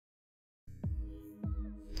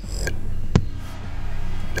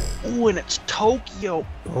Ooh, and it's Tokyo.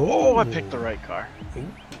 Oh, I picked the right car.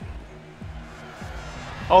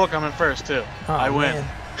 Oh, look, I'm in first, too. Oh, I win. Man.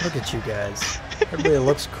 Look at you guys. Everybody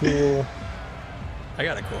looks cool. I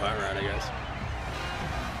got a cool hot rod, I guess.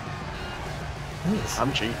 Nice.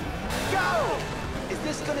 I'm cheating. Go! Is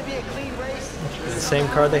this gonna be a clean race? The same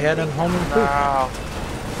car they had on Home Improvement. Wow.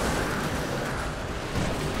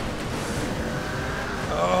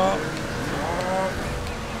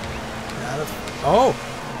 Oh!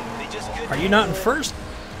 Are you not in first?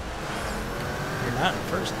 You're not in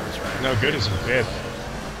first, that's right. No good is in fifth.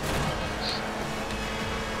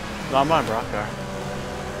 Not mine, Brothgar.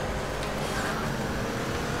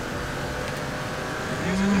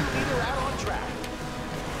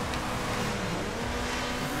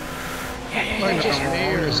 Like just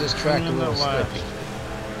me, or is this track a little slippy?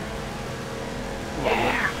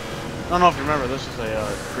 Yeah. I don't know if you remember, this is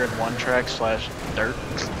a Grid 1 track / dirt.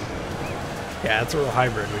 Yeah, it's a real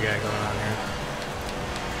hybrid we got going on here.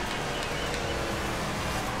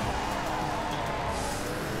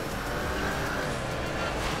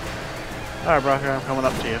 Alright, Brothgar, I'm coming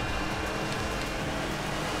up to you.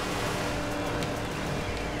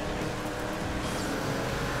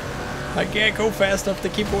 I can't go fast enough to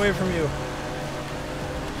keep away from you.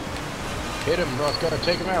 Hit him, Brothgar,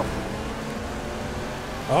 take him out.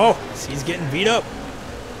 Oh, he's getting beat up.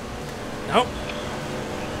 Nope.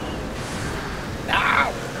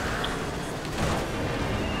 Ow!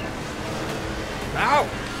 Ow!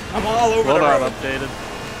 I'm all over the road. Updated.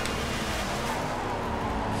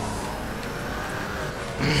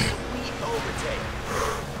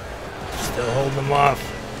 Still holding them off.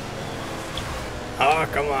 Oh,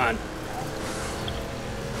 come on.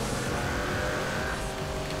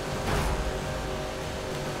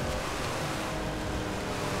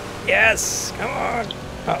 Yes! Come on!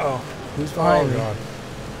 Uh-oh. Who's behind me? God.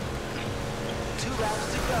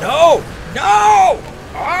 No! No!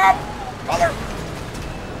 Oh! Mother!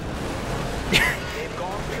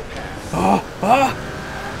 Oh! Oh!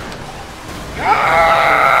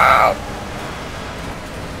 Oh!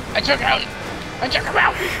 I took him out! I took him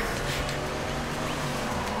out!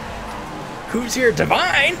 Who's here?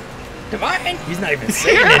 Divine? Divine? He's not even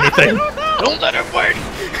saying anything. Don't let him win!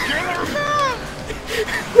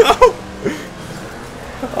 No!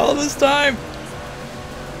 All this time.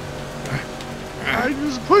 I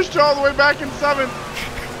just pushed you all the way back in 7th.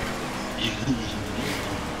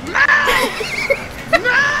 No!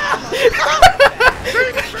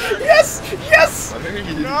 Yes! Yes!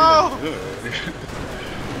 No!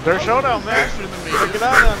 They're Showdown faster than me. Get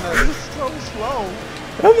out on this. This is so slow.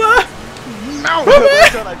 Come on! No! Come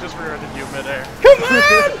on! I just rear-ended you midair. Come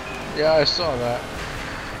on! Yeah, I saw that.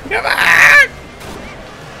 Come on!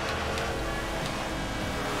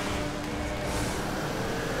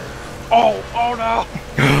 Oh! Oh no!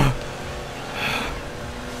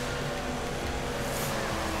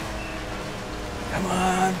 Come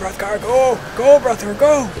on, Brothgar, go! Go, Brothgar,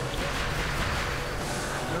 go!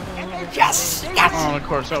 Yes! Yes! Oh, of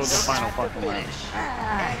course, that was the final fucking lap.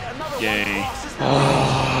 Yay.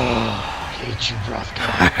 Oh, I hate you,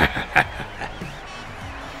 Brothgar.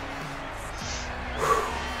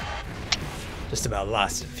 Just about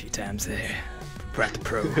lost it a few times there. Brat the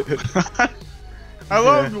Pro. I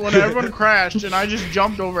loved when everyone crashed and I just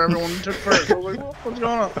jumped over everyone and took first. I was like, what's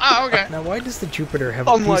going on? Ah, okay. Now, why does the Jupiter have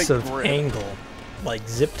a Unlike piece of Grid. angle, like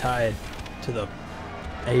zip tied to the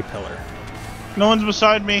A pillar? No one's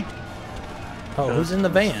beside me. Oh, who's in the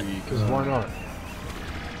van? Because why not?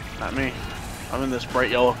 Not me. I'm in this bright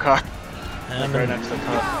yellow car. I'm Right in, next to the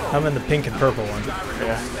top. I'm in the pink and purple one.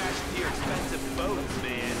 Yeah.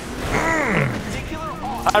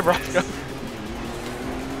 Hi, Brothgar.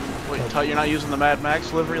 Wait, tell you're not using the Mad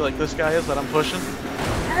Max livery like this guy is that I'm pushing?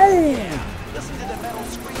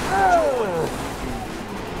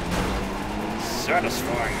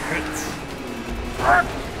 Satisfying hits.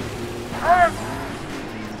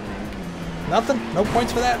 Nothing? No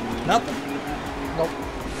points for that? Nothing? Nope.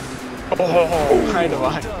 Oh, kind of.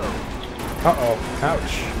 Uh-oh.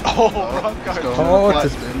 Ouch. Oh, Brothgar. Oh,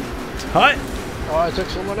 it's a hut. Oh, I took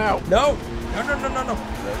someone out. No. No, no, no, no, no.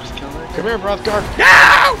 Come here, Brothgar.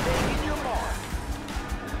 No!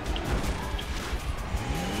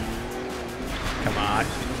 Come on.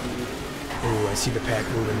 Ooh, I see the pack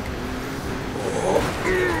moving.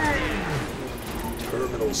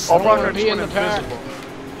 Terminals. I don't want to be in the pack.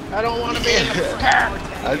 I don't want to be in the pack.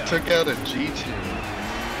 I took out a G2.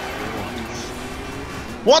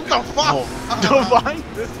 What the fuck? Divine,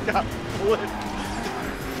 this got flipped.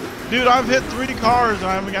 Dude, I've hit 3 cars and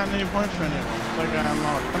I haven't gotten any points for any of them. It's like I'm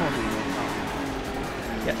not a penalty.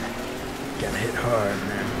 Yeah. Gotta hit hard,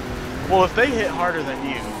 man. Well, if they hit harder than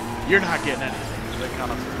you, You're not getting anything. They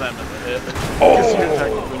count for them as a hit. Oh! You're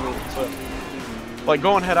technically moving slow. Like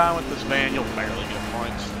going head on with this van, you'll barely get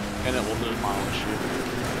points, and it will demolish you.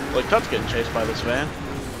 Like Tut's getting chased by this van.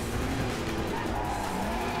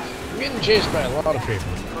 I'm getting chased by a lot of people.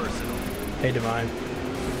 Hey, Divine.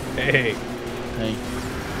 Hey. Hey.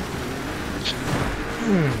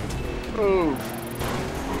 Oh.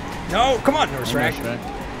 No, come on, Norse Rack.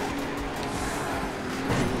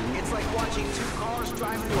 It's like watching two cars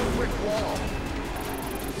drive through a brick wall.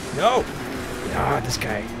 No. Ah, this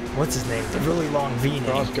guy. What's his name? The really long V name.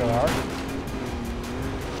 Brothgar.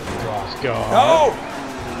 Brothgar. No!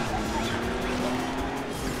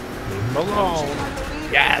 Leave him alone.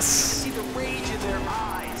 Yes! See the rage in their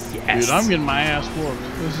eyes. Yes! Dude, I'm getting my ass whooped.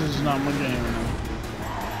 This is not my game anymore.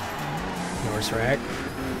 Norse Rack.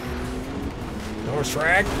 Norse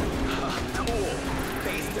Rack. Cool.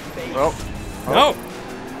 Face to face. Oh. No!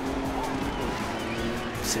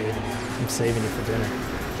 I'm saving you for dinner.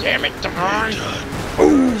 Damn it, Devon!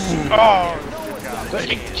 Oh! Let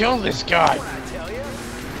me kill this guy!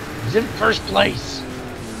 He's in first place!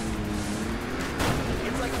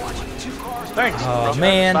 It's like watching two cars. Thanks. Oh, Brothgar,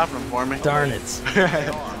 man. stopping him for me. Darn it. There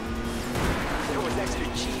was extra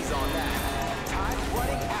cheese on that. Time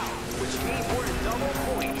running out, which means we're at double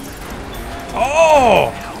points.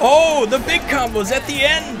 Oh! Oh, the big combos at the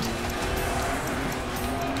end!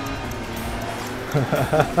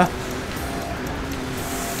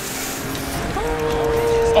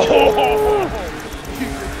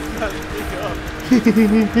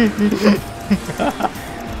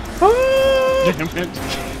 Damn it.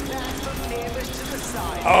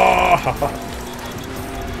 Oh!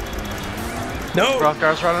 No!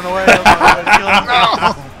 Brothgar's running away.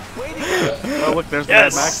 Oh, look, there's the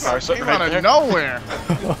Mad Max car sitting Came right out there. of nowhere.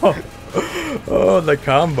 Oh, the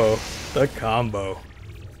combo. The combo.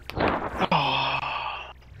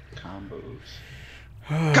 Combos.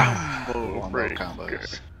 Combo One break.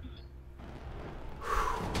 combos.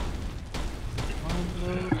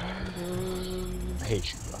 I hate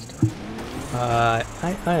you, Brothgar.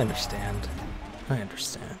 I understand. I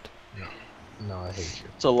understand. No, I hate you.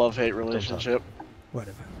 It's a love-hate relationship.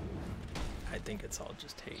 Whatever. I think it's all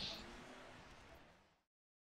just hate.